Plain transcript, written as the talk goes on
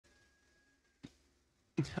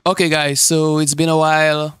Okay, guys, so it's been a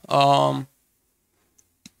while.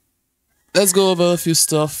 Let's go over a few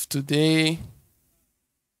stuff today.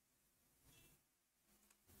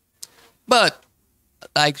 But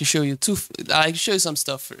I like to show you I like to show you some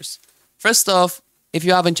stuff first. First off, if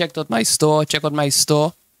you haven't checked out my store, check out my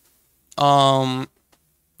store. Um,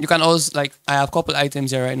 you can also like I have a couple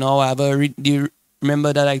items here right now. I have do you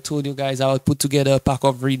remember that I told you guys I would put together a pack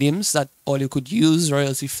of Riddims that all you could use,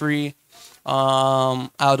 royalty free. I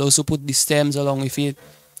would also put the stems along with it,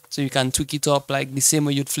 so you can tweak it up like the same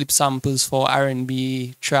way you'd flip samples for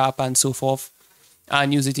R&B, trap, and so forth,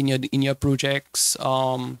 and use it in your projects.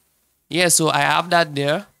 Yeah, so I have that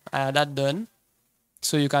there. I have that done.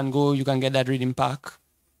 So you can get that reading pack.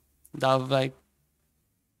 It have like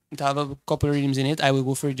it have a couple of readings in it. I will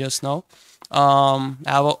go for it just now. I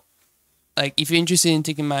have like if you're interested in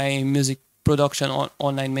taking my music production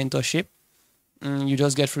online mentorship, you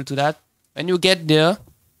just get through to that. When you get there,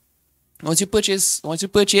 once you purchase,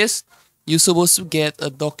 you're supposed to get a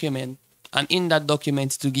document, and in that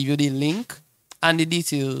document to give you the link and the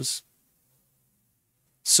details,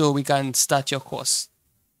 so we can start your course.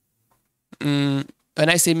 When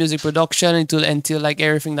I say music production, it will entail like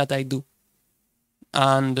everything that I do,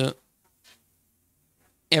 and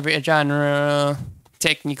every genre,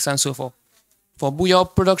 techniques, and so forth. For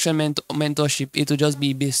Bouyon production mentorship, it will just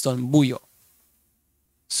be based on Bouyon.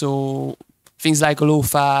 So things like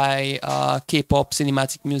lo-fi, K-pop,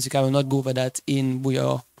 cinematic music, I will not go over that in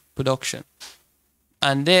Bouyon production.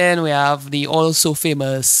 And then we have the also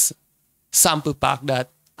famous sample pack that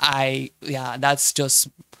that's just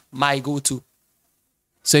my go-to.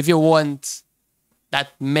 So if you want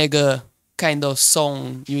that mega kind of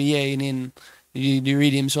song you hear in the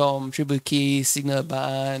rhythms from Triple K, Signal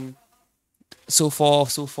Band, so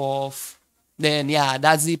forth, then yeah,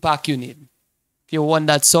 that's the pack you need. If you want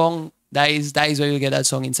that song, that is where you get that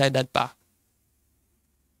song inside that pack.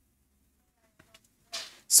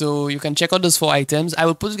 So you can check out those four items. I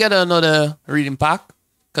will put together another reading pack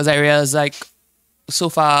because I realized like so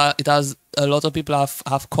far it has a lot of people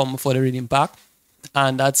have come for the reading pack,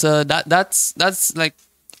 and that's like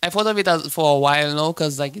I thought of it as for a while now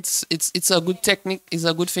because like it's a good technique, it's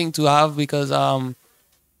a good thing to have because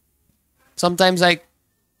sometimes like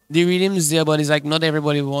the rhythm is there, but it's like not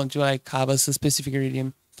everybody want to like have a specific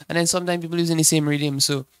rhythm, and then sometimes people using the same rhythm.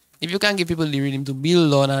 So if you can give people the rhythm to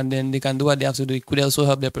build on, and then they can do what they have to do, it could also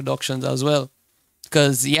help their productions as well.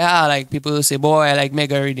 Because yeah, like people say, boy, I like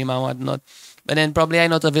mega rhythm and whatnot, but then probably I'm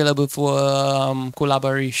not available for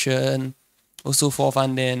collaboration or so forth,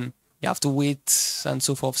 and then you have to wait and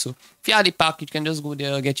so forth. So if you have the pack, you can just go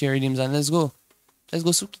there, get your rhythms, and let's go.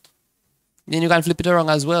 Suit. Then you can flip it around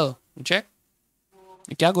as well. You check.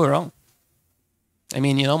 You can't go wrong. I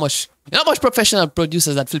mean, you know much professional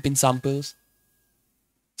producers that flipping samples.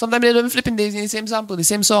 Sometimes they don't even flipping the same sample, the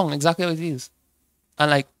same song, exactly what it is.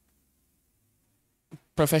 And like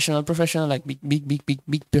professional, like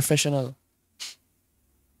big professional.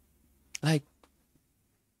 Like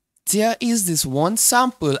there is this one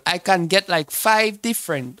sample I can get like four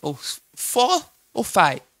or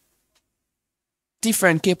five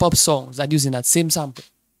different K-pop songs that using that same sample,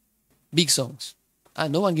 big songs,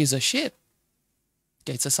 and no one gives a shit.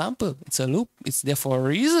 Okay, it's a sample, it's a loop, it's there for a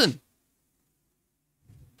reason.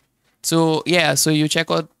 So yeah, so you check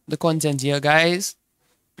out the content here, guys.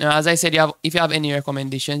 Now, as I said, if you have any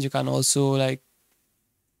recommendations, you can also like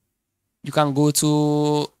you can go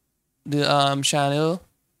to the channel.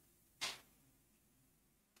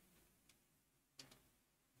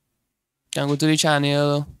 You can go to the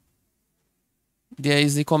channel. There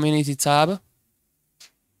is the community tab.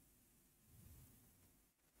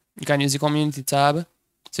 You can use the community tab,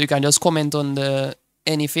 so you can just comment on the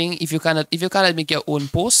anything. If you cannot make your own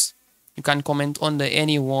post, you can comment on the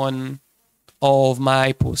any one of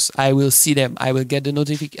my posts. I will see them. I will get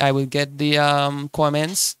the I will get the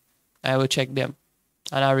comments. I will check them,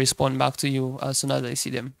 and I'll respond back to you as soon as I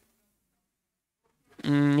see them.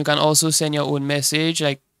 You can also send your own message.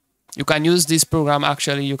 Like you can use this program.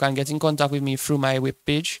 Actually, you can get in contact with me through my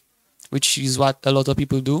webpage, which is what a lot of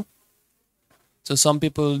people do. So some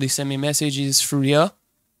people, they send me messages through here.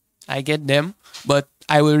 I get them, but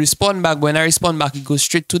I will respond back. When I respond back, it goes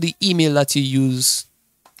straight to the email that you use.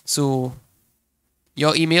 So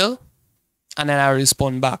your email, and then I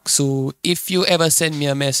respond back. So if you ever send me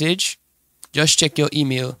a message, just check your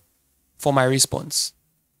email for my response.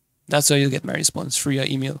 That's how you get my response, through your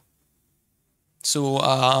email. So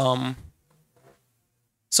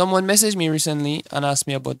someone messaged me recently and asked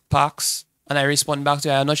me about packs, and I respond back to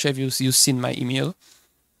it. I'm not sure if you've seen my email.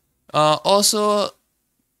 Also,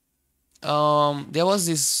 there was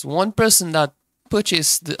this one person that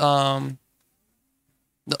purchased the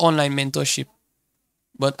online mentorship,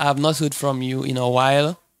 but I have not heard from you in a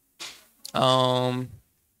while.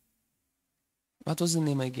 What was the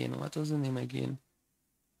name again? What was the name again?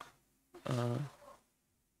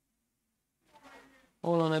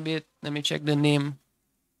 Hold on a bit. Let me check the name.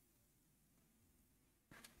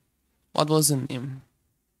 What was the name?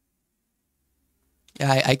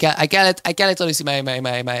 Yeah, I can't literally see my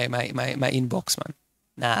inbox, man.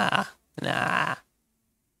 Nah.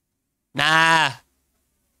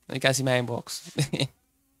 I can't see my inbox.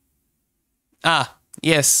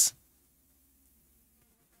 Yes.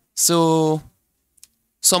 So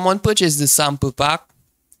someone purchased the sample pack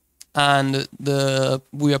and the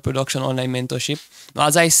Bouyon Production Online Mentorship. Now,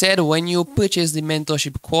 as I said, when you purchase the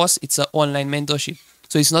mentorship course, it's an online mentorship.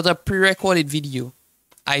 So it's not a pre-recorded video.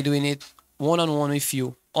 I doing it one-on-one with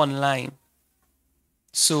you online.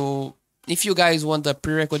 So if you guys want a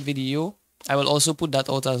pre-record video, I will also put that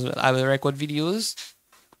out as well. I will record videos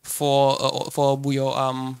for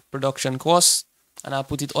Bouyon production course, and I'll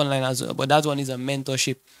put it online as well. But that one is a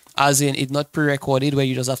mentorship, as in it's not pre-recorded where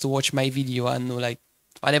you just have to watch my video and know like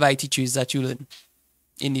whatever I teach you is that you learn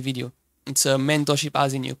in the video. It's a mentorship,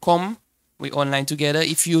 as in you come, we online together.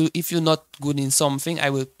 If you're not good in something, I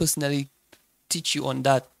will personally teach you on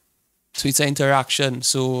that. So it's an interaction.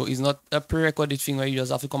 So it's not a pre-recorded thing where you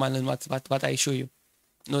just have to come and learn what I show you.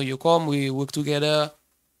 No, you come, we work together,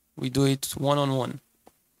 we do it one-on-one.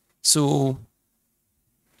 So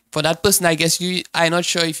for that person, I guess I'm not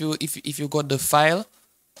sure if you got the file,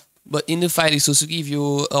 but in the file it's also give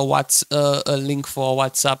you a link for a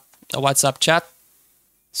WhatsApp chat.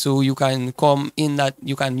 So you can come in that,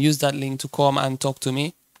 you can use that link to come and talk to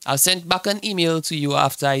me. I'll send back an email to you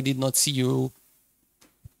after I did not see you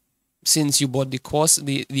since you bought the course,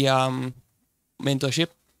 the mentorship,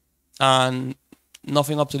 and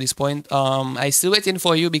nothing up to this point. I still waiting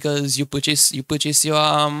for you because you purchase your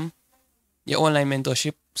online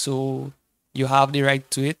mentorship, so you have the right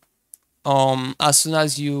to it. As soon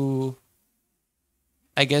as you,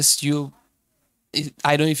 I guess you,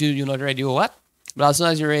 I don't know if you're not ready or what, but as soon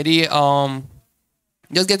as you're ready,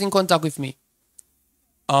 just get in contact with me.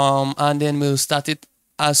 And then we'll start it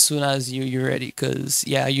as soon as you're ready. Because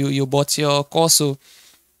yeah, you bought your course, so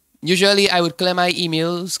usually I would clear my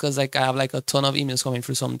emails because like I have like a ton of emails coming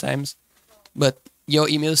through sometimes, but your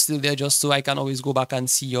email is still there just so I can always go back and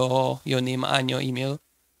see your name and your email.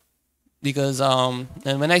 Because and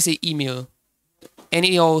when I say email,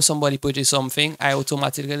 anyhow somebody purchased something, I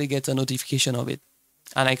automatically get a notification of it,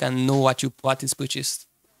 and I can know what is purchased.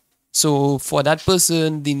 So for that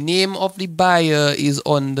person, the name of the buyer is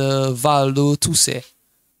on the Valdo Toussaint.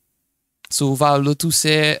 So Valdo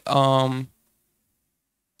Toussaint,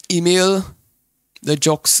 email, the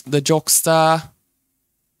Jokestar,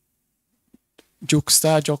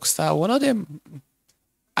 one of them.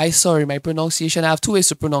 Sorry, my pronunciation, I have two ways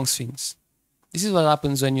to pronounce things. This is what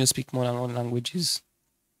happens when you speak more than one languages.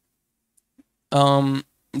 The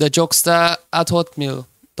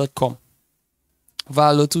Jokestar@hotmail.com.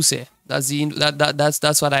 Valdo Toussaint. That's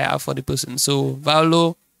what I have for the person. So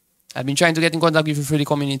Valdo, I've been trying to get in contact with you through the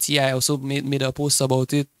community. I also made a post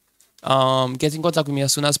about it. Get in contact with me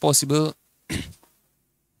as soon as possible.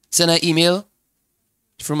 Send an email.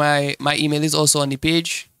 Through my email is also on the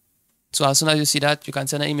page. So as soon as you see that, you can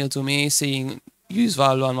send an email to me saying use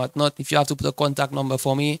Valdo and whatnot. If you have to put a contact number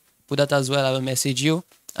for me, put that as well. I will message you,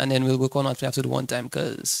 and then we'll work on what we have to do one time,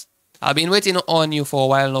 because I've been waiting on you for a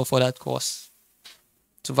while now for that course.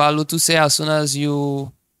 So Valdo Toussaint, as soon as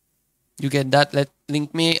you get that,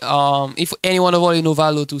 link me. If anyone of all you know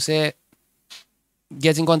Valdo Toussaint,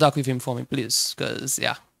 get in contact with him for me, please. Because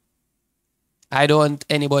yeah, I don't want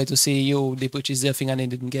anybody to say yo, they purchased their thing and they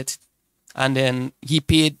didn't get it, and then he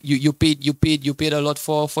paid, you paid a lot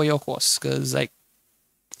for your course, because like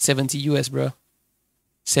 70 US, bro.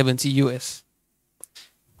 70 US.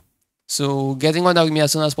 So get in contact with me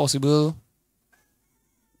as soon as possible.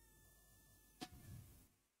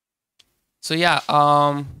 So yeah,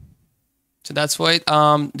 so that's for it.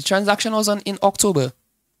 The transaction was in October.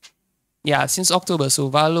 Yeah, since October. So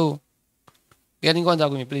Valdo, get in contact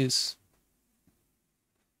with me, please.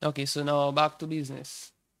 Okay, so now back to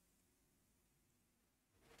business.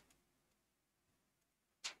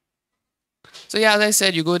 So yeah, as I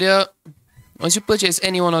said, you go there. Once you purchase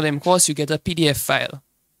any one of them course, you get a PDF file.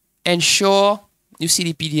 Ensure you see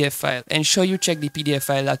the PDF file. Ensure you check the PDF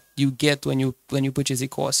file that you get when you purchase a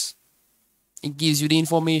course. It gives you the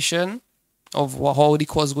information of how the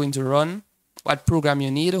course is going to run, what program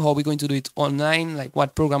you need, how we're going to do it online, like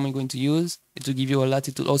what program we're going to use. It will give you a lot.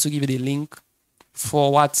 It will also give you the link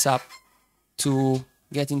for WhatsApp to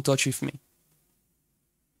get in touch with me.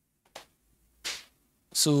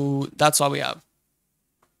 So that's what we have.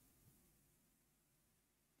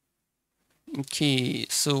 Okay,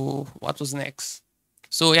 so what was next?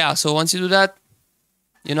 So yeah, so once you do that,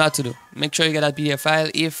 you know what to do. Make sure you get that PDF file.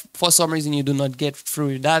 If for some reason you do not get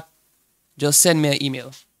through that, just send me an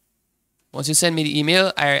email. Once you send me the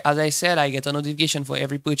email, as I said, I get a notification for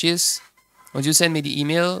every purchase. Once you send me the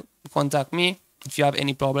email, contact me. If you have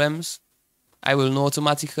any problems, I will know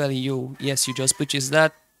automatically yes, you just purchased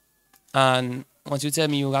that. And once you tell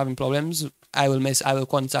me you're having problems, I will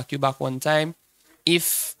contact you back one time.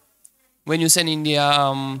 If when you send in the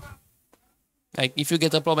like if you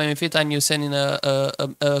get a problem with it and you send in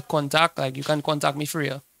a contact, like you can contact me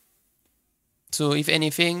free. So if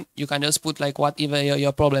anything, you can just put like whatever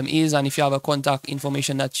your problem is, and if you have a contact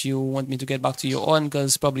information that you want me to get back to you on,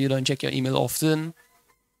 because probably you don't check your email often,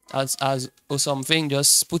 as or something,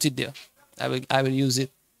 just put it there. I will use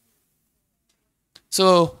it.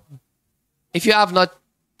 So if you have not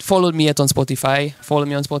followed me yet on Spotify, follow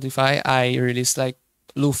me on Spotify. I release like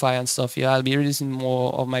lo-fi and stuff. Yeah, I'll be releasing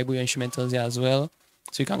more of my Bouyon instrumentals here as well,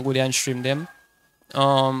 so you can go there and stream them.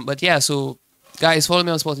 But yeah, so guys, follow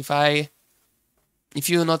me on Spotify. If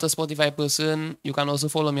you're not a Spotify person, you can also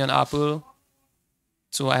follow me on Apple.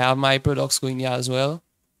 So I have my products going there as well.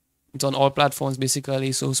 It's on all platforms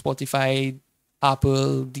basically. So Spotify,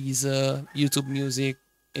 Apple, Deezer, YouTube Music.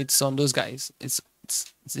 It's on those guys. It's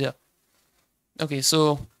there. Okay,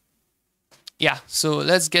 so yeah, so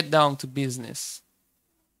let's get down to business.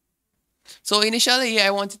 So initially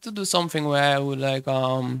I wanted to do something where I would like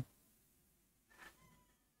I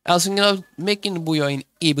was thinking of making Bouyon in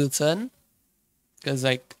Ableton, because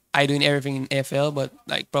like I doing everything in FL, but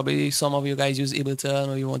like probably some of you guys use Ableton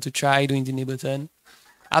or you want to try doing it in Ableton.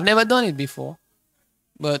 I've never done it before,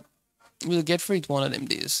 but we'll get through it one of them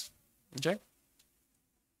days. Okay?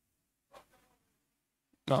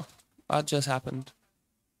 No, what just happened?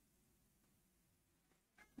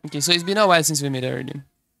 Okay, so it's been a while since we made a Riddim.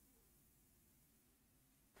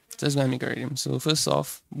 Just gonna make a Riddim. So first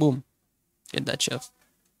off, boom, get that shelf.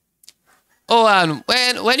 Oh, and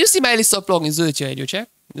when you see my list of plugins, do it your head, you check?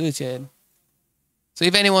 Do it your head. So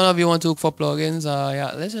if any one of you want to look for plugins,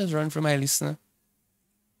 yeah, let's just run through my list now.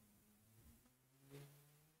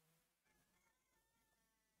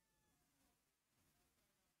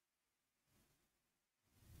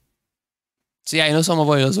 So yeah, I know some of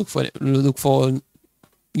you look for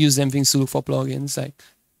use them things to look for plugins. Like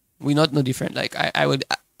we're not no different. Like I would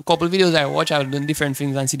a couple of videos I watch, I would do different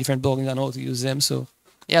things and see different plugins and how to use them. So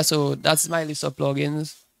yeah, so that's my list of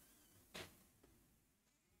plugins.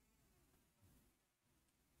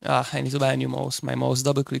 I need to buy a new mouse. My mouse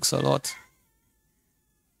double clicks a lot.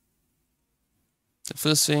 The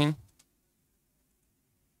first thing,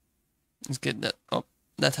 let's get that up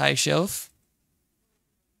that high shelf,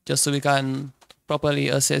 just so we can properly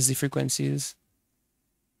assess the frequencies.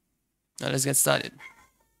 Now let's get started.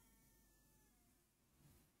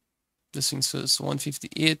 This thing's first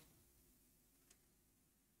 158.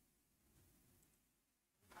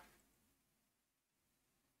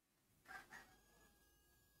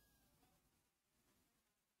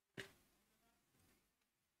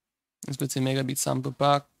 Let's go to megabit sample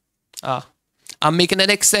pack. I'm making an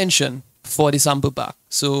extension for the sample pack,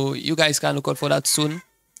 so you guys can look out for that soon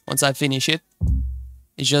once I finish it.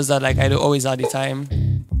 It's just that like I don't always have the time.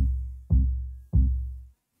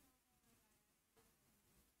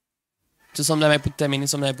 So sometimes I put time in it,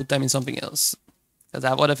 sometimes I put time in something else, because I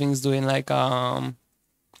have other things doing, like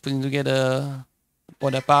putting together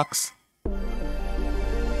other packs.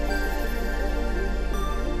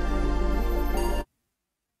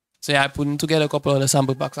 So yeah, I putting together a couple of the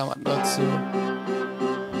sample packs and whatnot.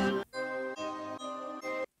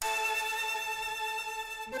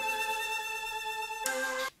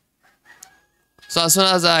 So as soon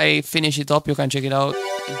as I finish it up, you can check it out.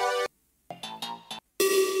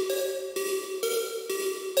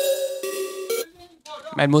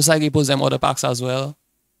 Might most likely post them other packs as well.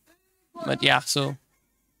 But yeah, so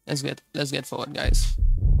let's get forward, guys.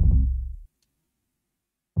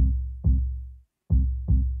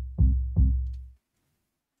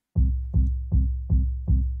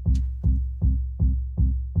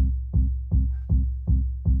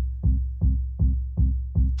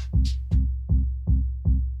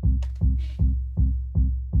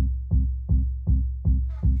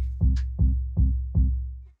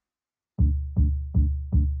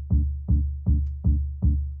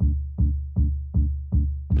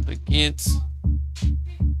 Duplicate.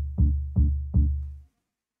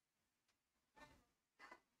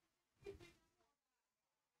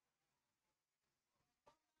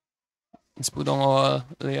 Let's put on our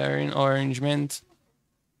layering arrangement.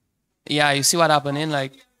 Yeah, you see what happening?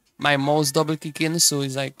 Like my mouse double clicking, so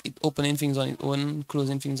it's like it opening things on its own,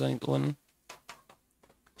 closing things on its own.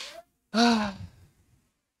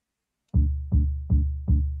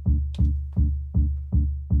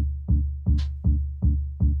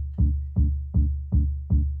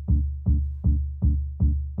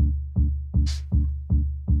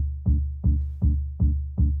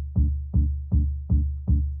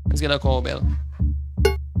 Let's get a call bell.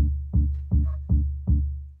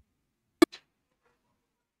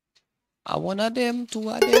 One of them, two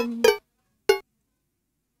of them.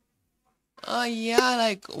 Oh yeah,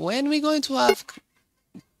 like when we going to have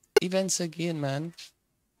events again, man?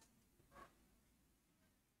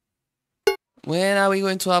 When are we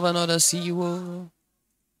going to have another CEO?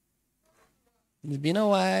 It's been a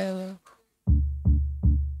while.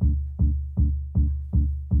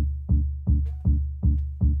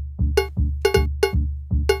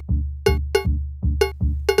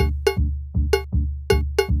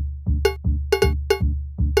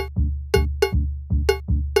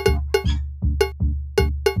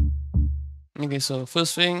 Okay, so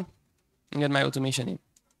first thing, get my automation in.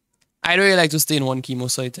 I don't really like to stay in one key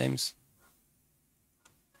most of the times.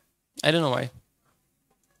 I don't know why.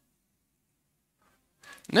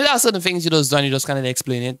 There are certain things you just do and you just kind of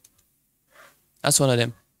explain it. That's one of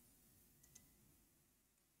them.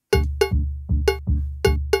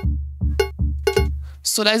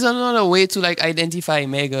 So there's another way to like identify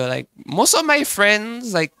mega. Like most of my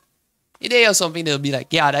friends, like if they hear something, they'll be like,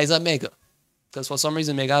 yeah, that is a mega. Because for some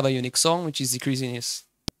reason, mega have a unique song, which is the craziness.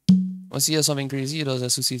 Once you hear something crazy, it does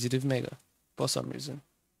associate it with mega. For some reason.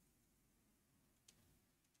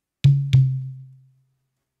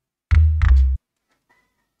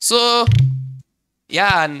 So,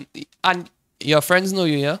 yeah, and your friends know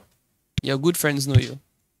you, yeah? Your good friends know you.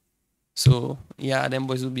 So, yeah, them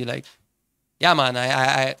boys will be like, yeah, man,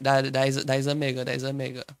 that is a mega, that is a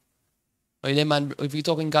mega. Or them man, if you're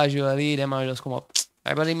talking casually, them man just come up.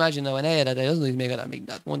 I but imagine that when I hear that, I just know it's mega that make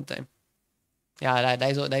that one time. Yeah, that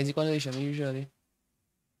is the conversation usually.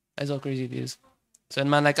 That's how crazy it is. So when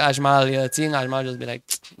man like Ajmal, yeah, thing, Ajmal just be like,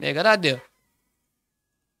 mega that there.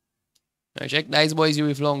 Now check, nice boys you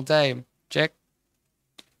with long time. Check.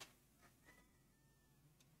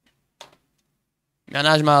 And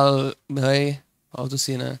Ajmal, boy, how to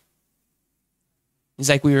say now? It's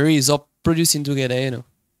like we raised up producing together, you know.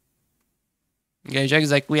 Okay, check,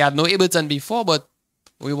 it's like we had no Ableton before, but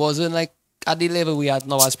we wasn't like at the level we had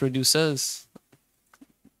now as producers.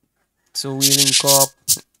 So we link up,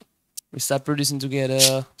 we start producing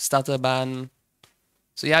together, start a band.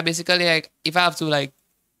 So yeah, basically like if I have to like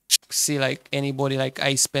see like anybody like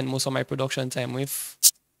I spend most of my production time with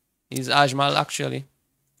is Ajmal actually.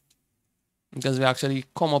 Because we actually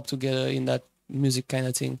come up together in that music kind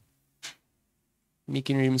of thing.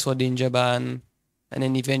 Making rhythms for Danger Band. And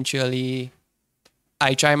then eventually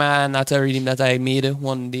I try my hand at a rhythm that I made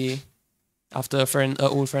one day after an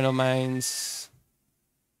old friend of mine's.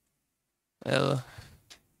 Well,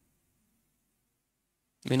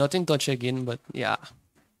 we're not in touch again, but yeah.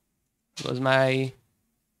 It was my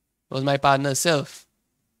partner's self.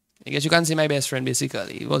 I guess you can say my best friend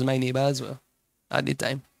basically. He was my neighbor as well at the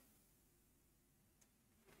time.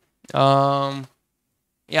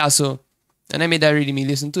 Yeah, so and I made that rhythm, he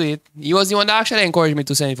listened to it. He was the one that actually encouraged me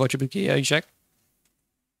to send it for Triple K, yeah, you check.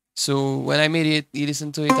 So when I made it, he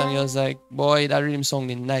listened to it and he was like, boy, that rhythm song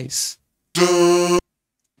is nice.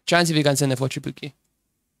 Try and see if you can send it for Triple K.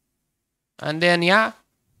 And then yeah,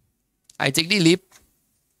 I take the leap.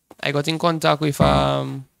 I got in contact with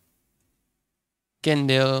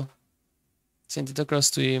Kendall, sent it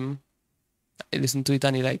across to him. I listened to it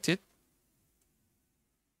and he liked it.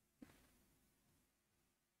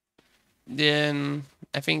 Then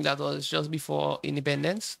I think that was just before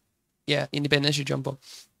Independence. Yeah, Independence should jump up.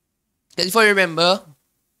 Because if I remember,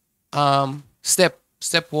 step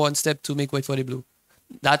 1, step 2, make way for the blue.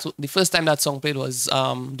 That the first time that song played was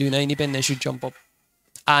doing an Independence should jump up.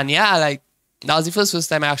 And yeah, like that was the first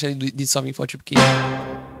time I actually did something for Triple K.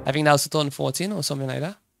 I think that was 2014 or something like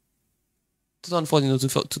that. 2014 or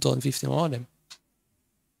 2015, one of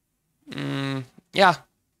them. Yeah,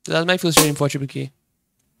 so that was my first reading for Triple K.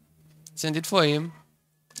 Sent it for him.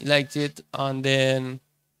 He liked it, and then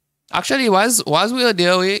actually was we were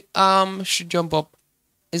there we should jump up.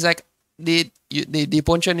 It's like they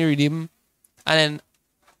punch on the rhythm, and then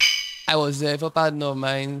I was there for a partner of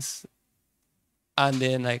mine, and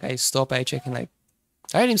then like I stop, I check and like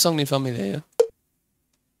I heard him song familiar. Yeah?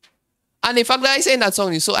 And the fact that I saying that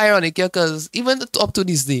song is so ironic, yeah, because even up to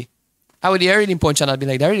this day, I would hear him punch and I'd be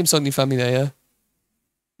like, that rhythm song familiar, yeah.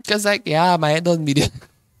 Because like yeah, my head doesn't be there.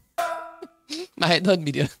 My head don't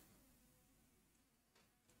be there.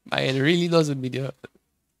 My head really doesn't video.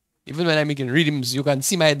 Even when I'm making rhythms, you can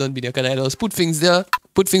see my head don't video because I just put things there,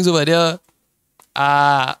 put things over there.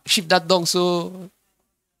 Shift that down so.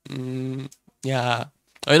 Yeah.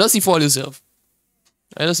 I don't see for yourself.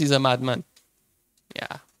 I don't see he's a madman.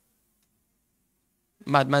 Yeah.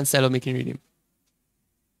 Madman style of making rhythm.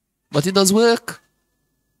 But it does work.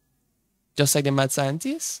 Just like the mad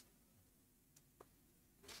scientists.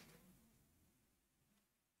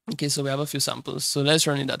 Okay, so we have a few samples. So let's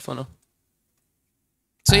run in that for now.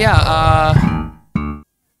 So yeah,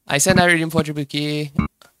 I sent a rhythm for Triple K.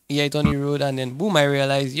 Yeah, it on the road, and then boom, I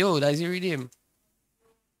realized, yo, that's a rhythm.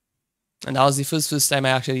 And that was the first time I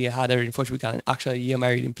actually had a rhythm for Triple K and actually hear my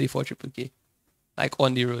rhythm play for Triple K. Like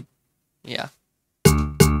on the road. Yeah.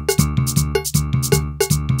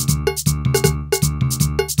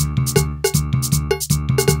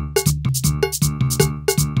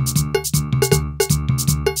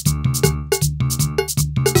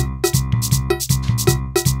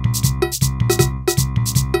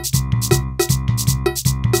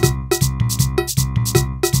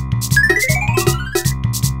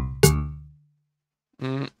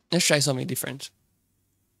 Let's try something different.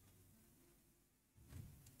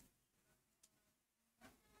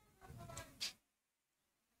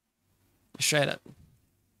 Let's try that.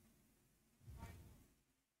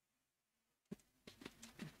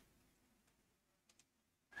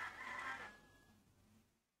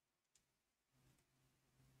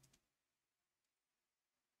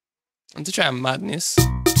 I'm to try a madness.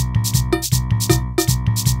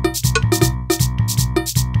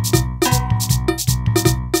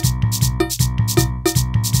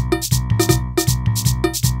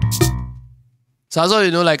 So as all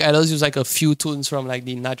you know, like I just use like a few tunes from like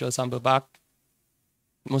the natural sample pack.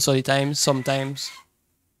 Most of the time, sometimes.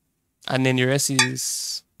 And then the rest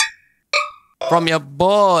is from your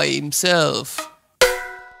boy himself.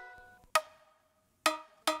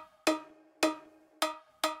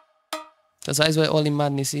 That's where all the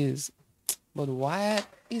madness is. But what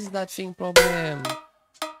is that thing problem?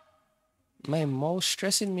 My mouse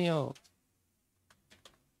stressing me out.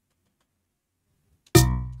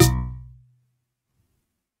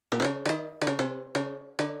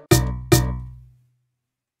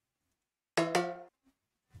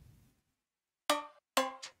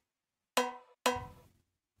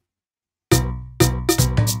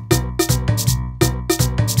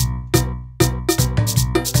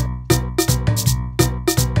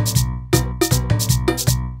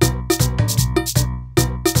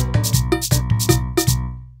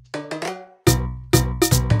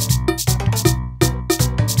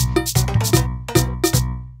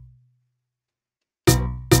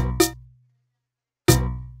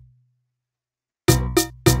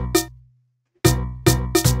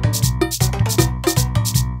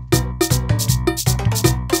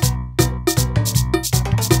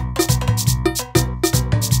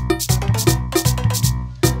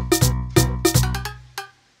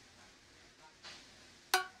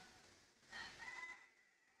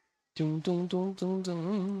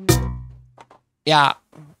 Yeah,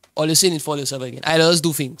 all you saying it for yourself again. I just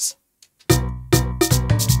do things.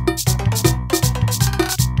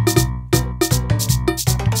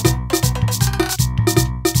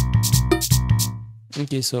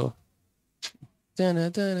 Okay, so.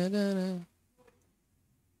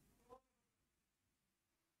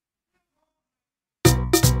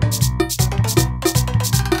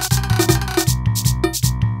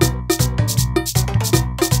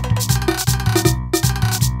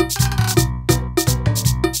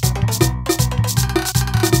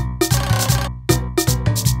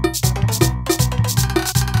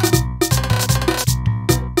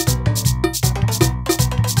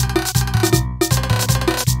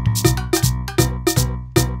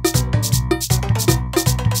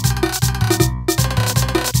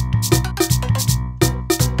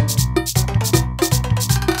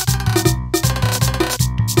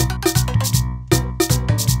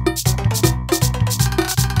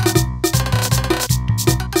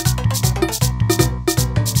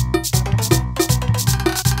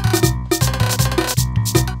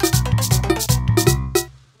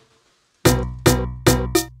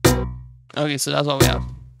 Okay, so that's what we have.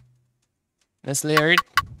 Let's layer it.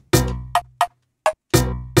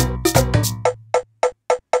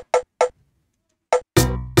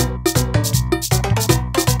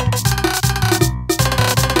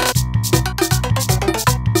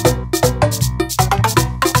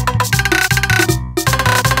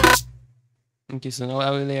 Okay, so now I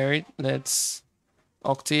will layer it. Let's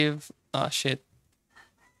octave. Ah, shit.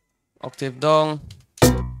 Octave down.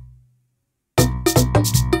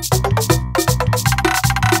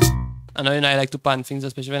 I know, you know I like to pan things,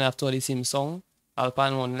 especially when I have two of the same song. I'll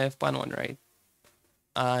pan one left, pan one right.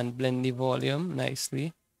 And blend the volume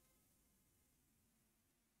nicely.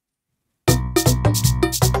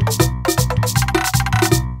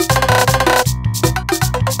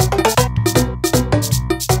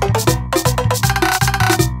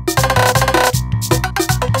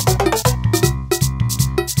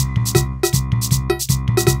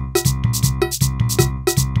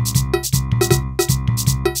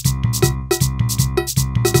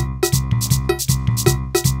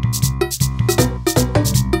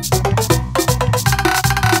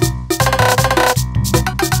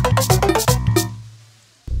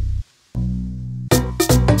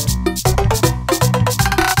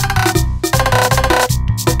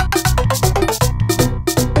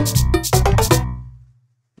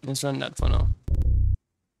 Let's run that for now.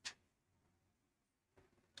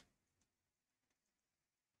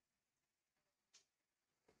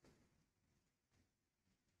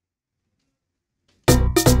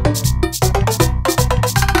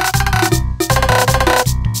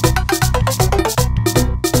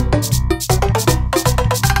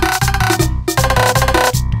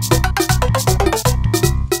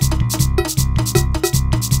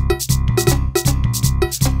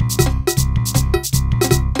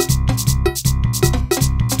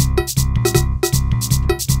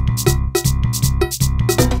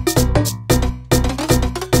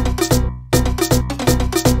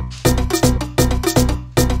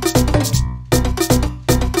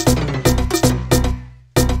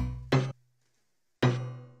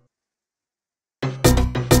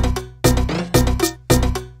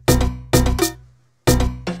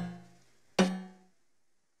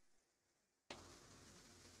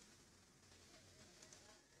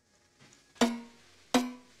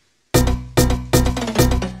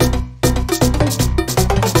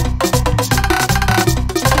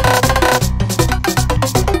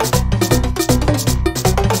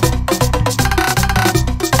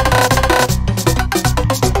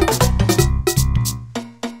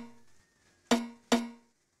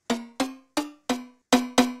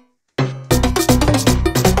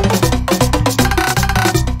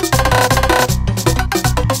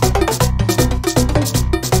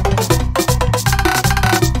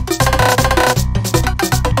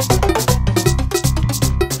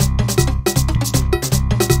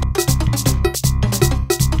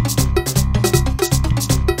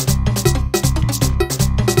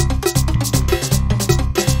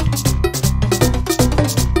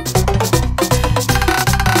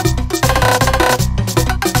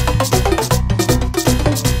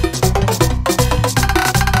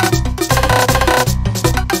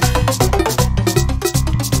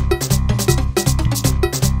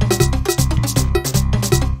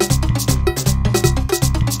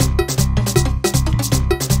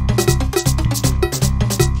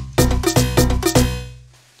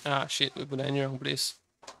 Shit, we put that in the wrong place.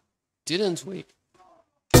 Didn't we?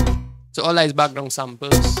 So all that is background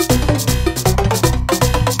samples.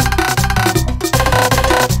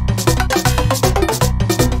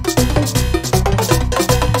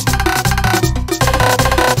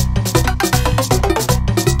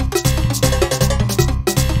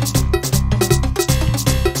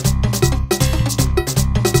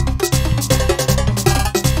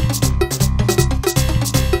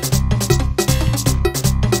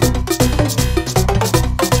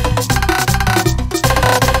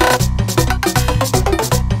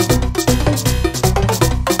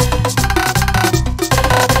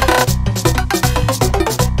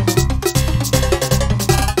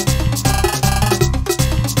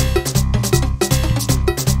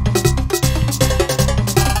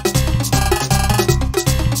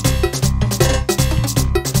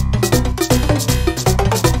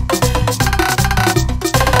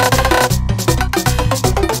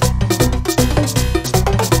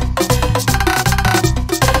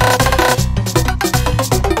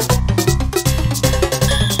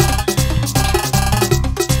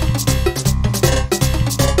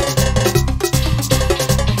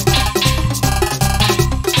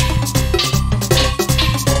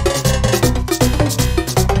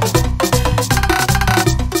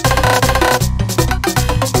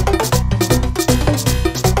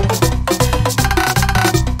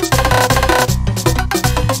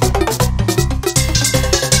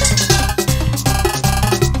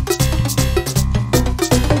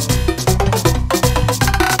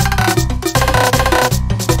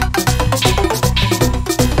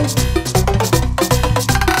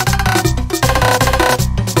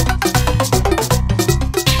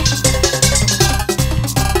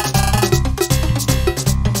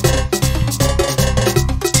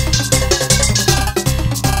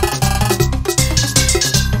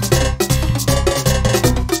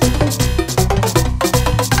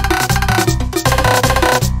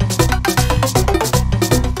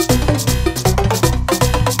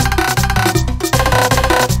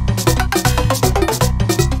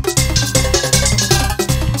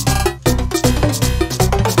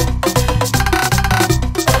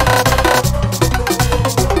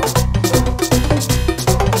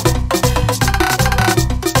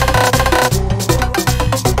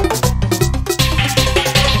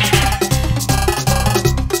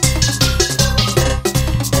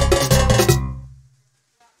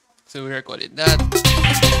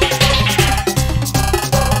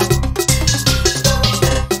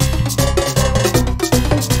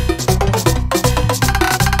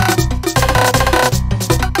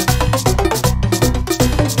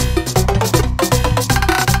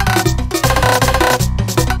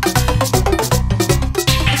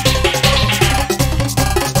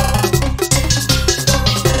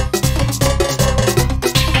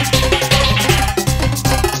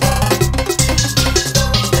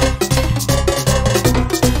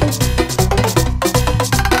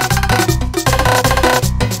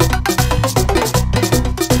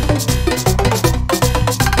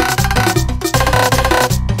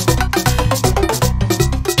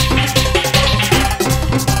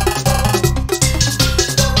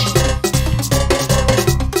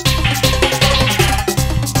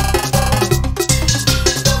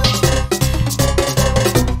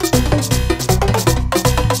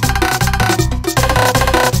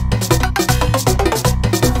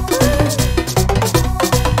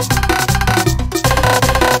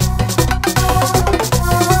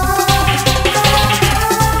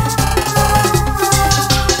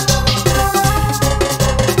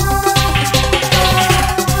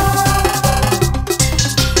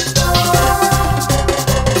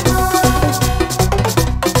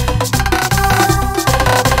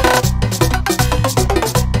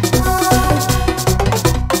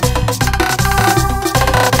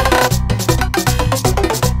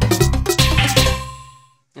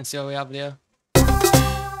 see what we have there.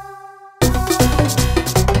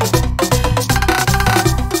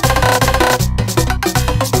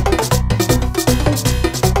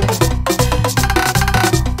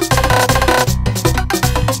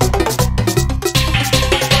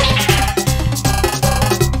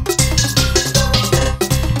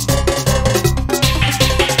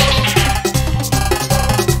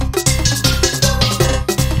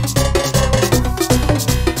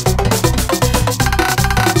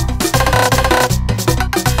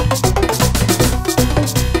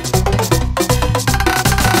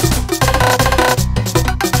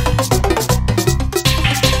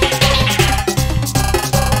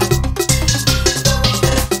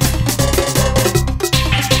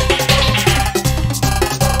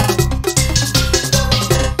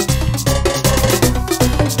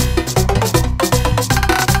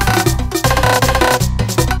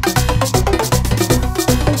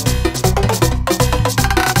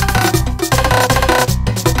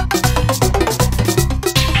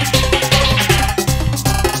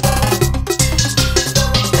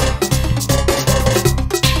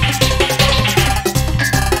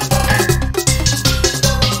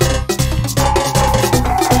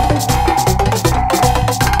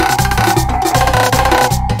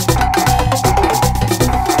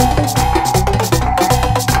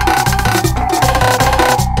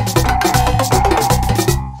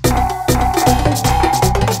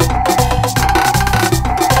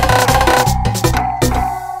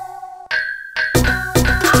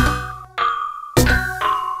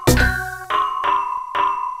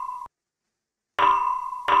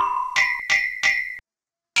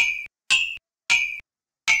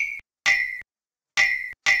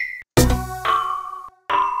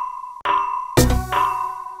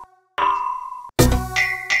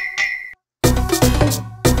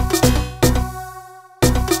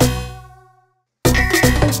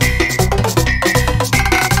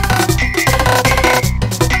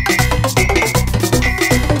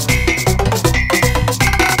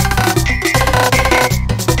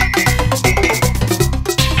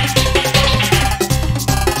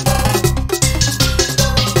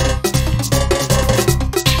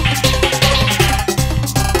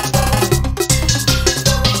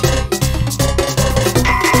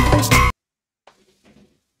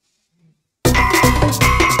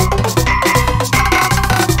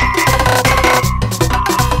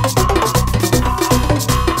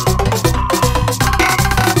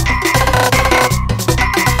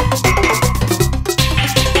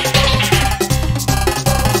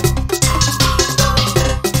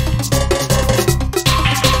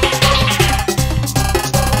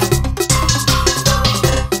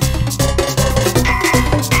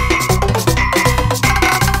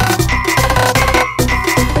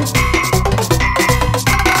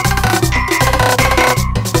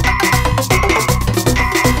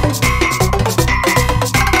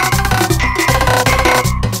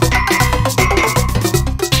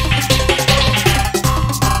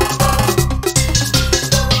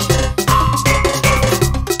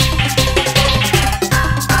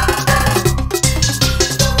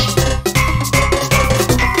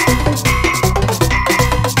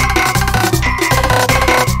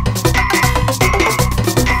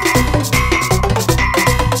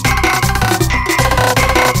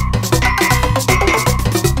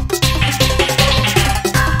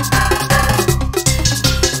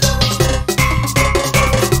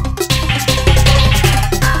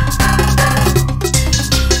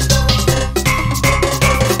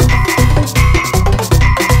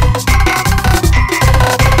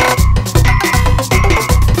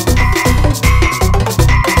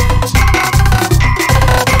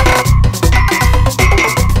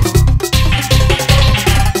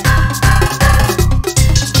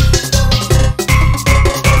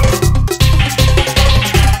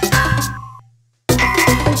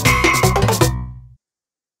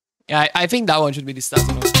 Yeah, I think that one should be the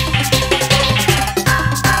starting one.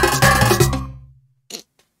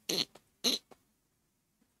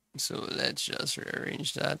 So let's just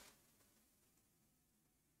rearrange that.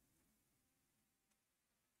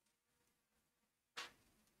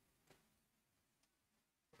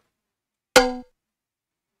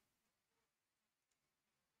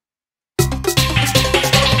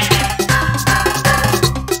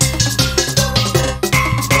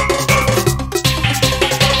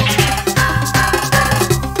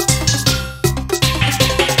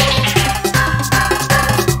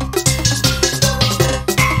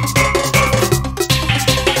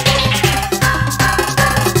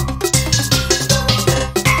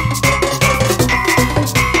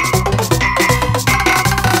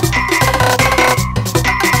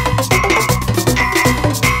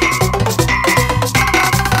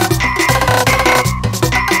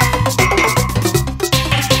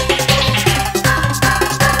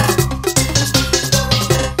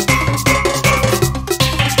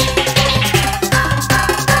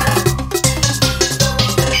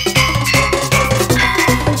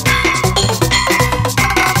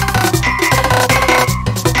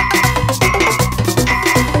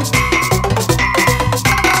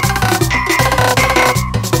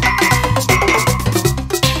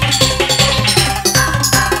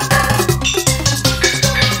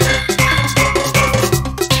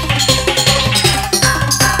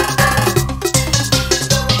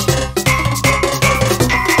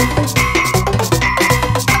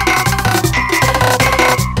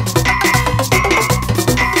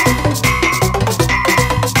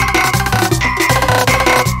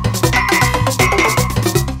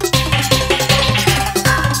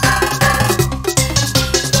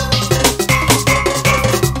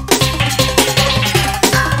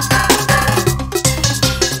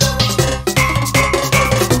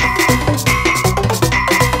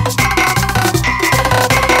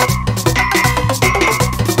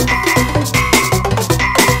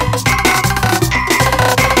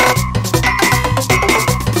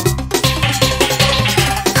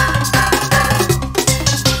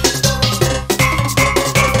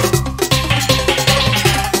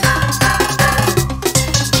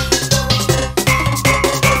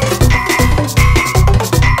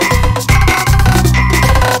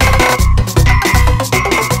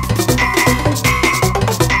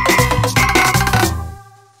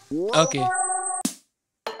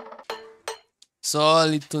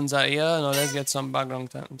 Solid tunes are here. Now let's get some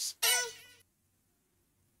background tones.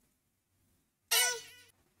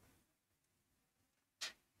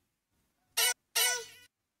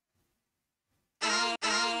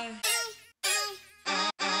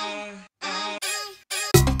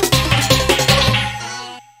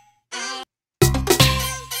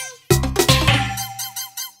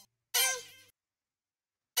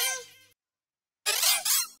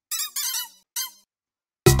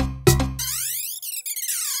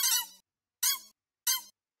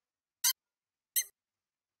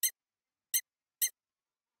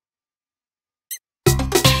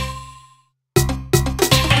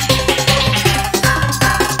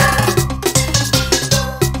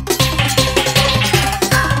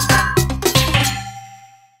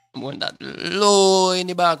 I'm going that low in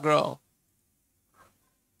the background.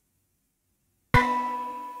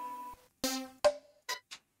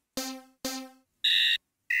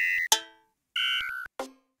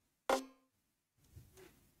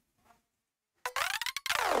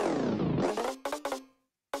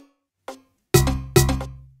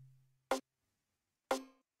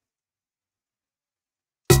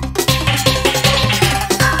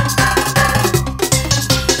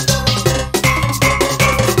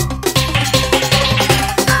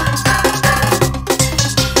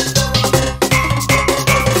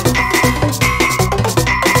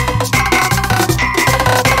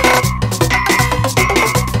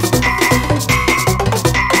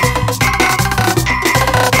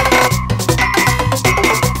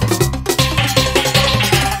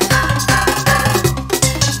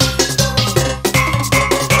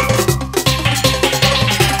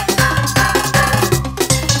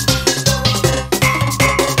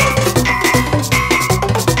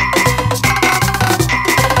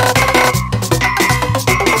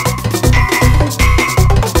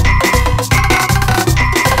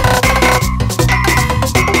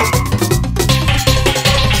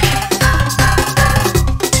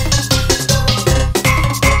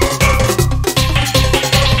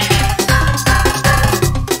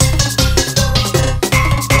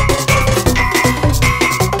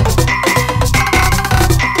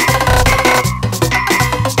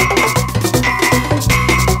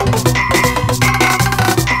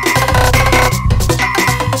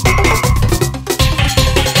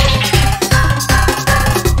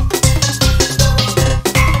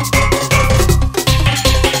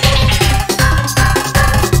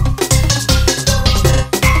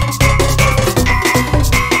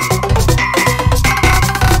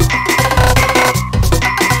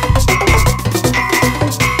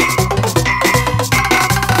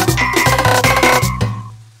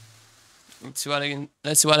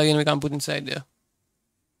 Let's see what again we can put inside there.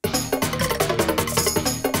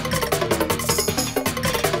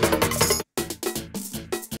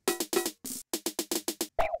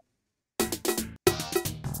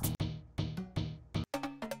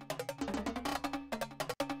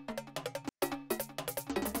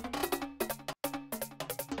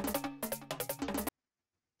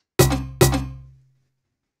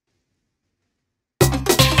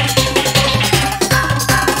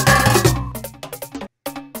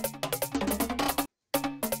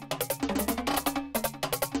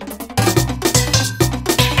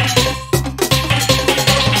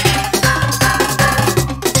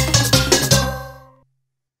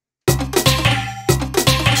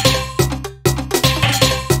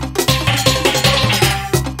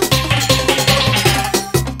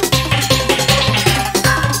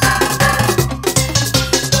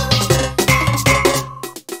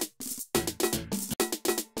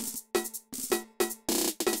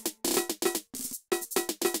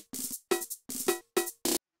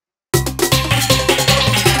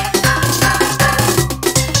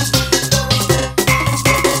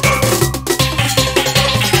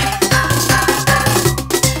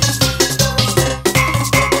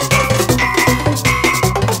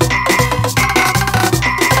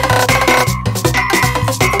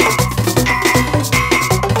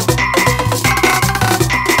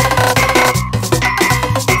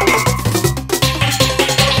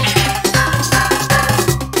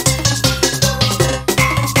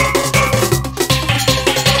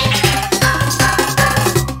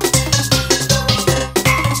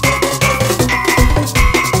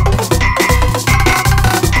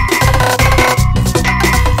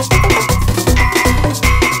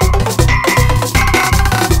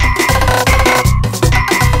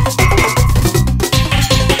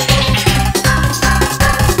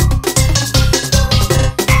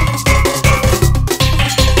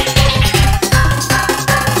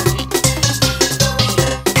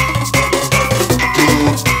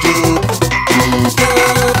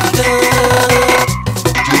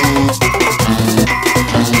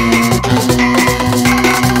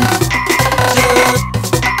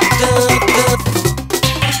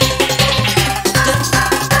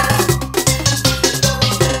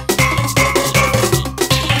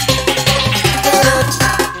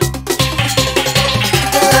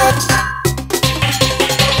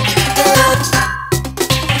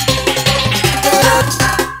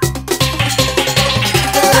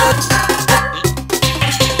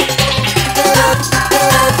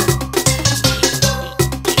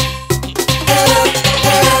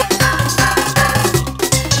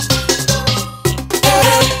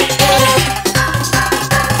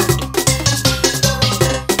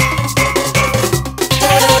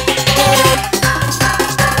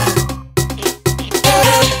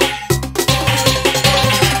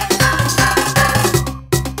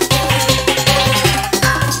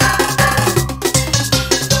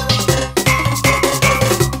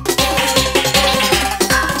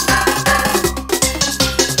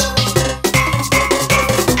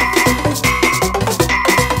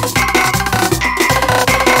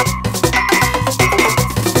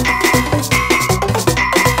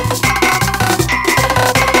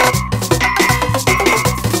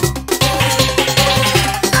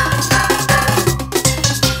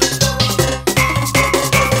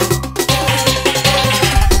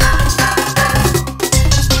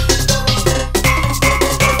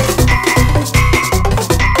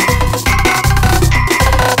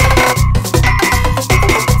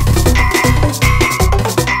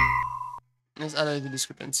 there is a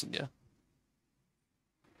discrepancy there.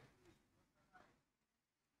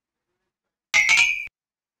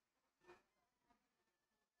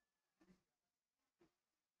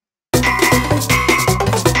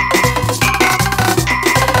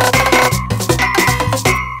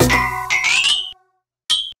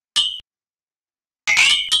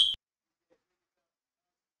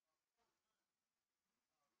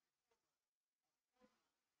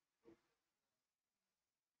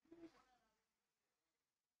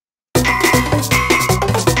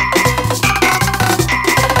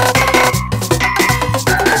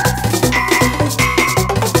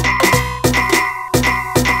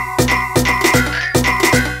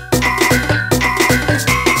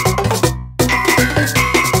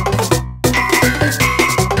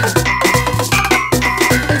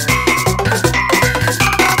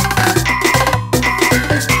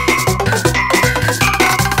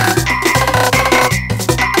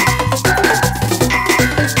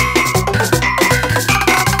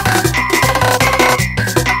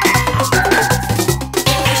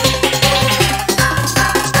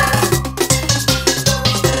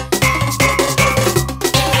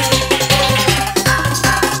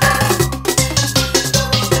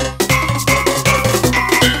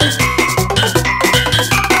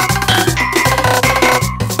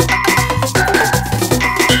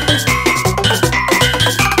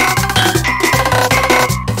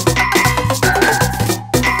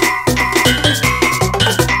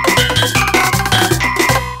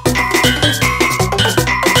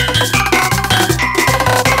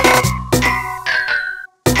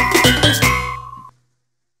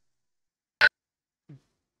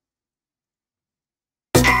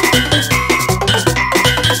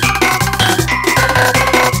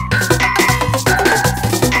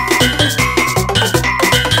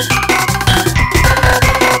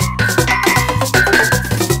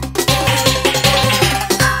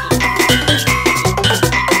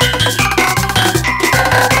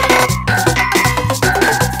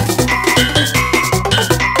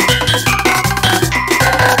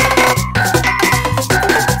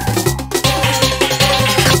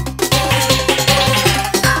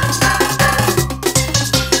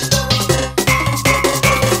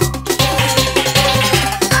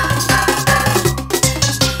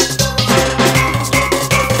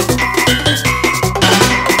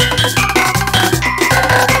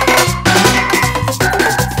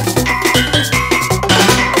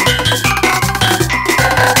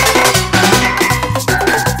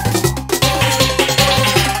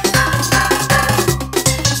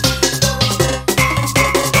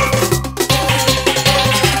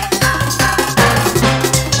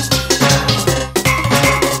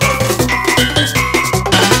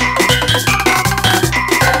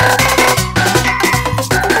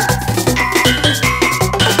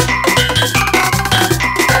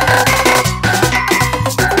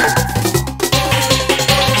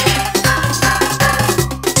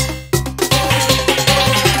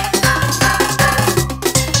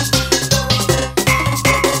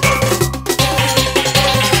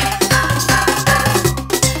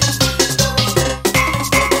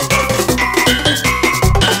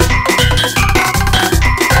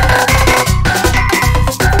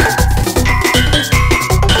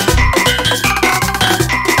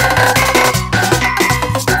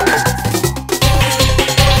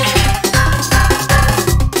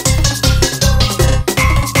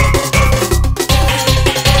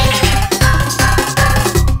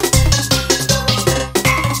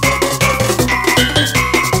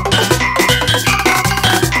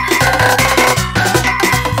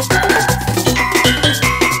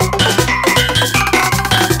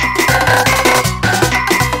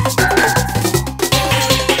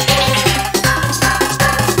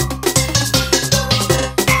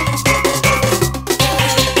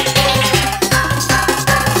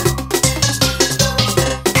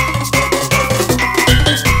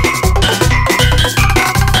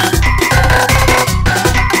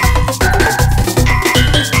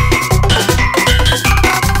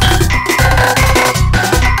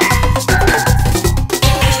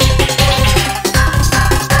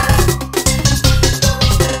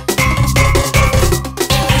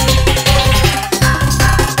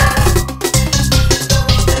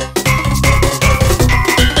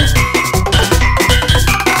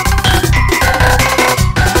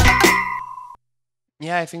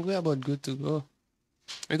 Yeah, I think we're about good to go.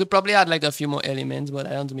 We could probably add like a few more elements, but I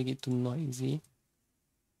don't want to make it too noisy.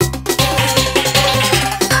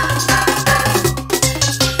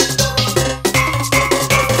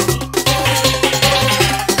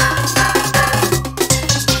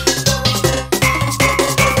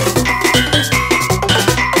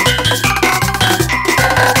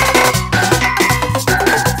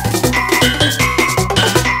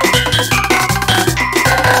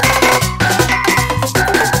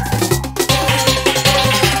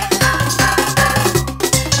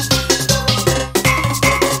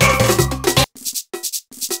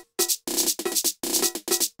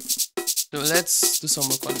 let's do some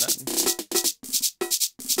work on that.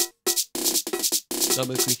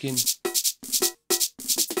 Double clicking.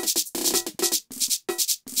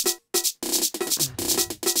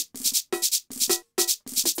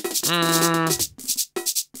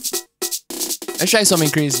 Let's try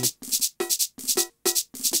something crazy.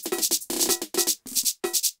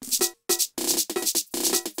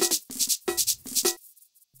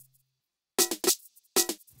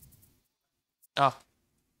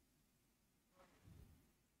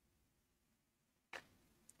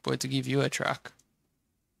 For it to give you a track.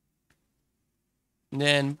 And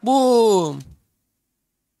then boom.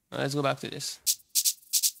 Let's go back to this.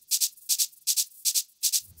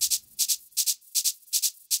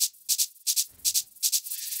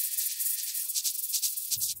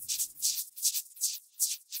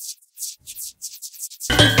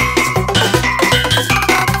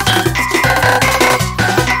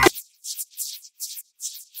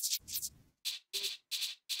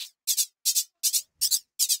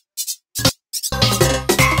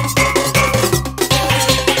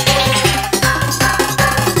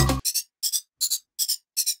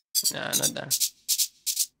 Nah, not that.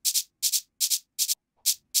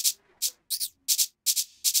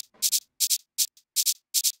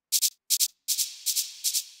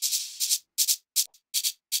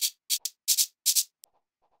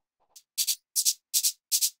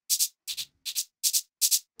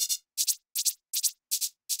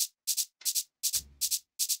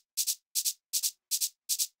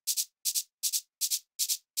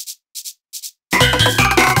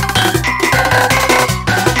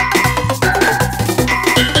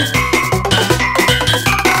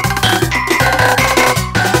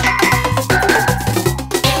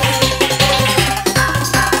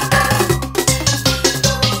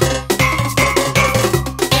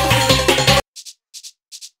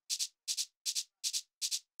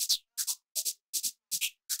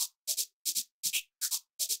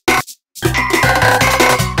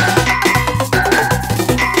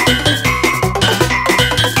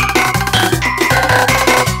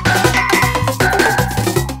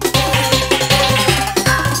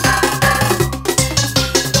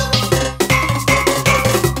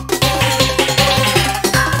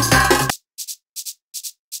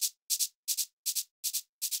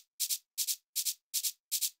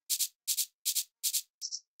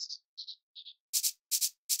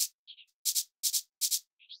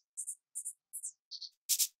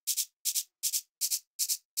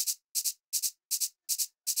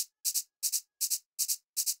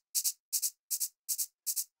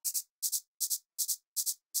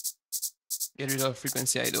 Get rid of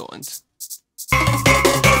frequency I don't want.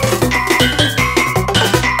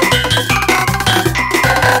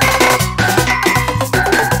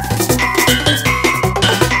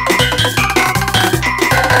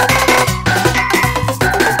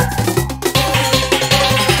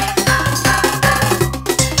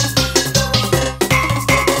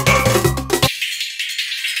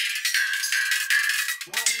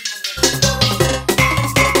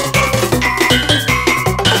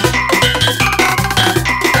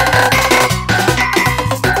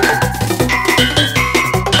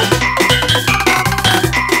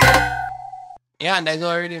 Yeah, and that's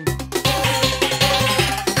already.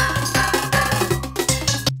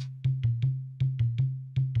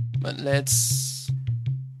 But let's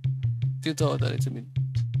filter out a little bit.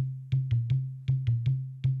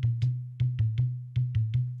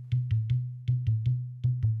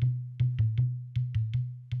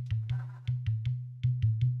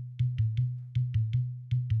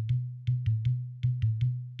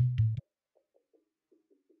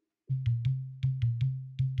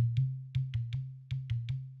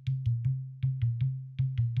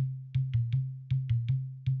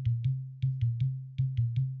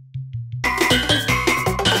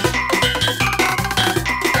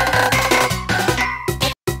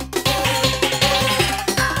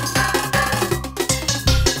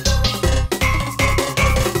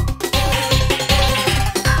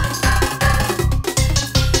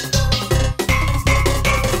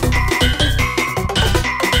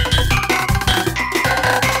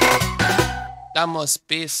 That much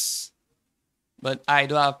space, but I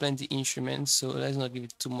do have plenty instruments, so let's not give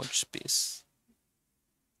it too much space.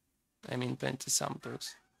 I mean plenty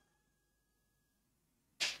samples.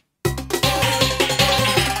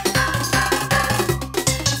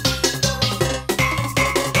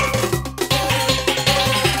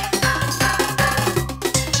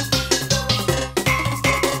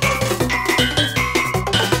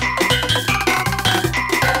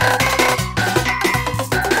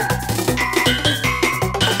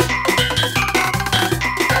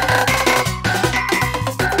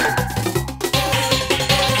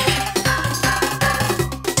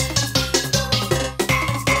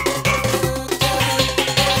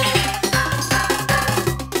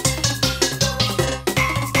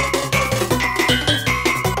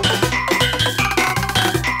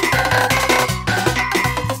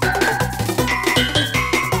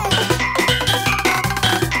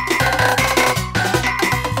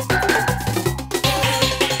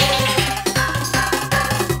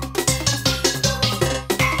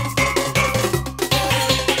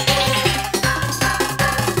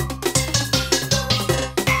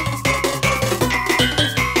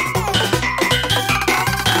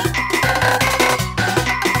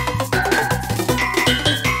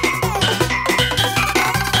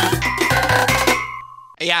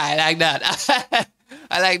 like that.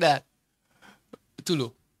 I like that. Too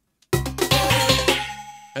low.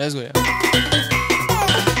 Let's go.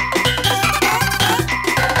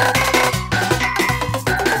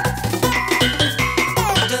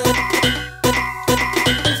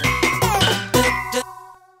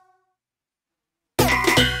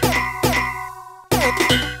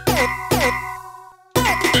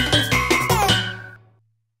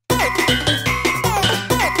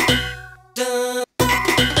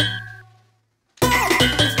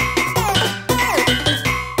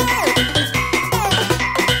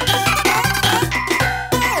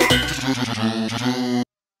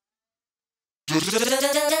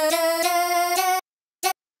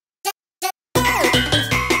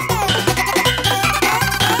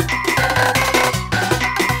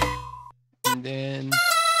 And then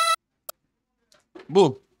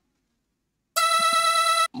boom.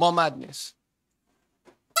 More madness.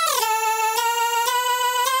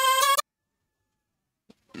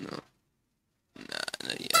 No.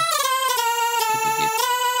 Nah, yeah.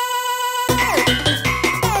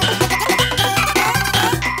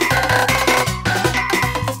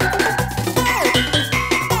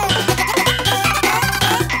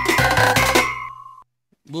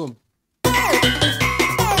 Boom.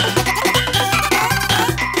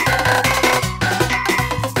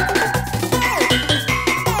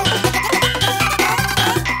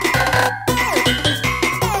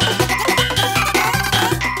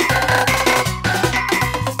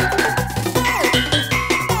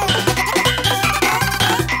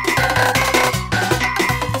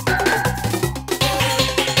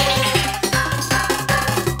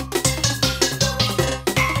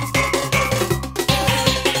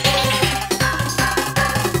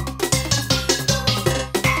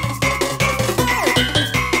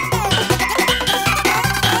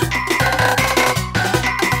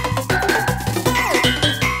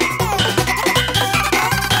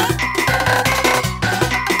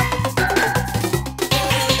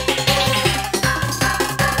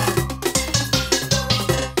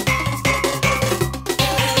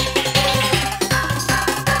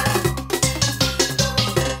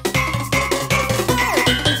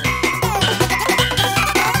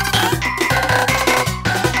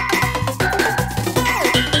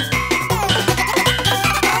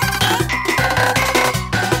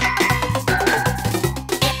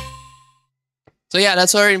 So yeah,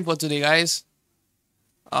 that's our info today, guys.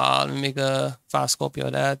 Let me make a fast copy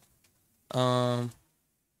of that. Call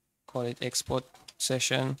it export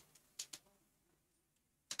session.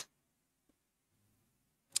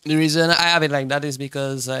 The reason I have it like that is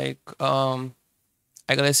because like I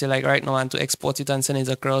gotta say like right now I want to export it and send it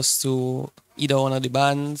across to either one of the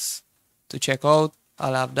bands to check out.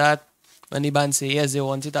 I'll have that. When the band say yes they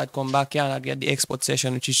want it, I'd come back here and I'd get the export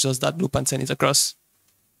session, which is just that loop, and send it across.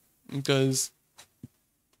 Because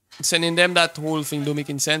sending them that whole thing don't make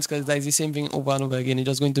any sense, because that's the same thing over and over again. It's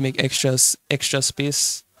just going to make extra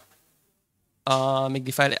space. Make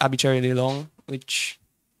the file arbitrarily long, which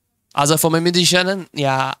as a former musician,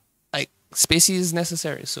 yeah, like space is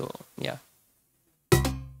necessary. So yeah.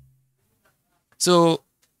 So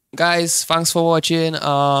guys, thanks for watching.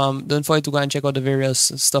 Don't forget to go and check out the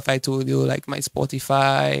various stuff I told you, like my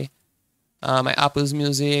Spotify, my Apple's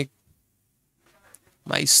Music,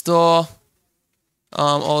 my store.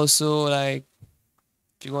 Also, like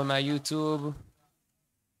if you go on my YouTube,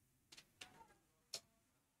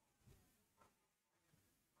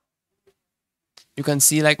 you can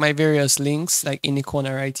see like my various links like in the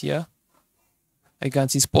corner right here. You can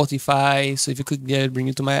see Spotify. So if you click there, it'll bring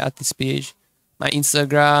you to my artist page, my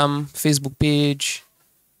Instagram, Facebook page.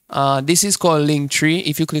 This is called Linktree.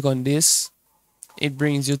 If you click on this, it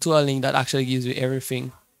brings you to a link that actually gives you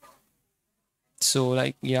everything. So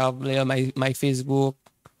like you have my Facebook,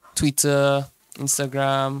 Twitter,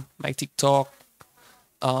 Instagram, my TikTok,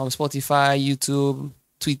 Spotify, YouTube,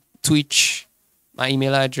 Twitch, my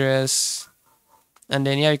email address, and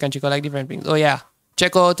then yeah, you can check out like different things. Oh yeah,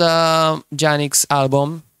 check out Janik's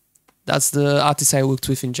album. That's the artist I worked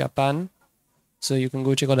with in Japan. So you can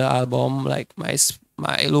go check out the album, like my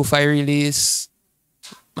lo-fi release,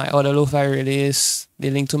 my other lo-fi release, the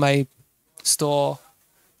link to my store.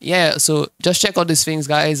 Yeah, so just check out these things,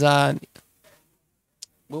 guys, and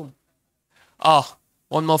boom. Oh,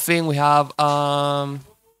 one more thing, we have a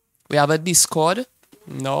Discord.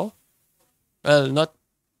 No, well, not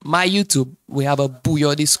my YouTube. We have a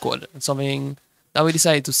Bouyon Discord, something that we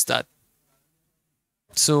decided to start.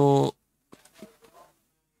 So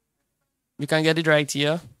you can get it right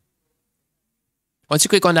here. Once you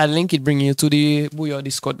click on that link, it brings you to the Bouyon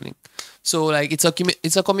Discord link. So like it's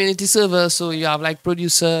a community server, so you have like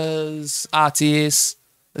producers, artists,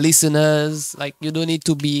 listeners. Like you don't need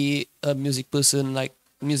to be a music person, like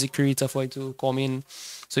music creator for it to come in.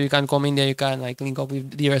 So you can come in there, you can like link up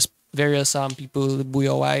with various people,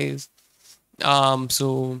 Bouyon wise.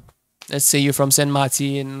 So let's say you're from Saint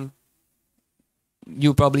Martin,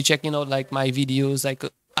 you probably checking out like my videos. Like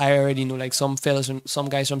I already know like some guys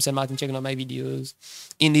from Saint Martin checking out my videos.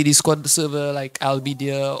 In the Discord server, like I'll be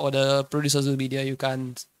there or the producers will be there. You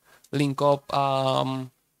can link up,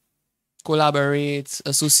 collaborate,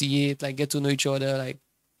 associate, like get to know each other, like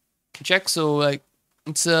check. So like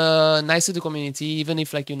it's a nice little community. Even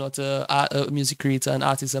if like you're not a music creator, an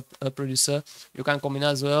artist, a producer, you can come in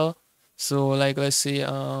as well. So like let's say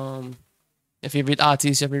your favorite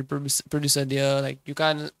artist, your favorite producer there, like you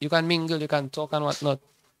can mingle, you can talk and whatnot.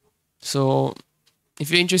 So if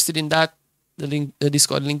you're interested in that, the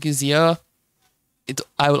Discord link is here.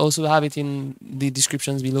 I will also have it in the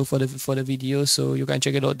descriptions below for the video, so you can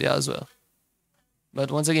check it out there as well. But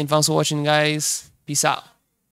once again, thanks for watching, guys. Peace out.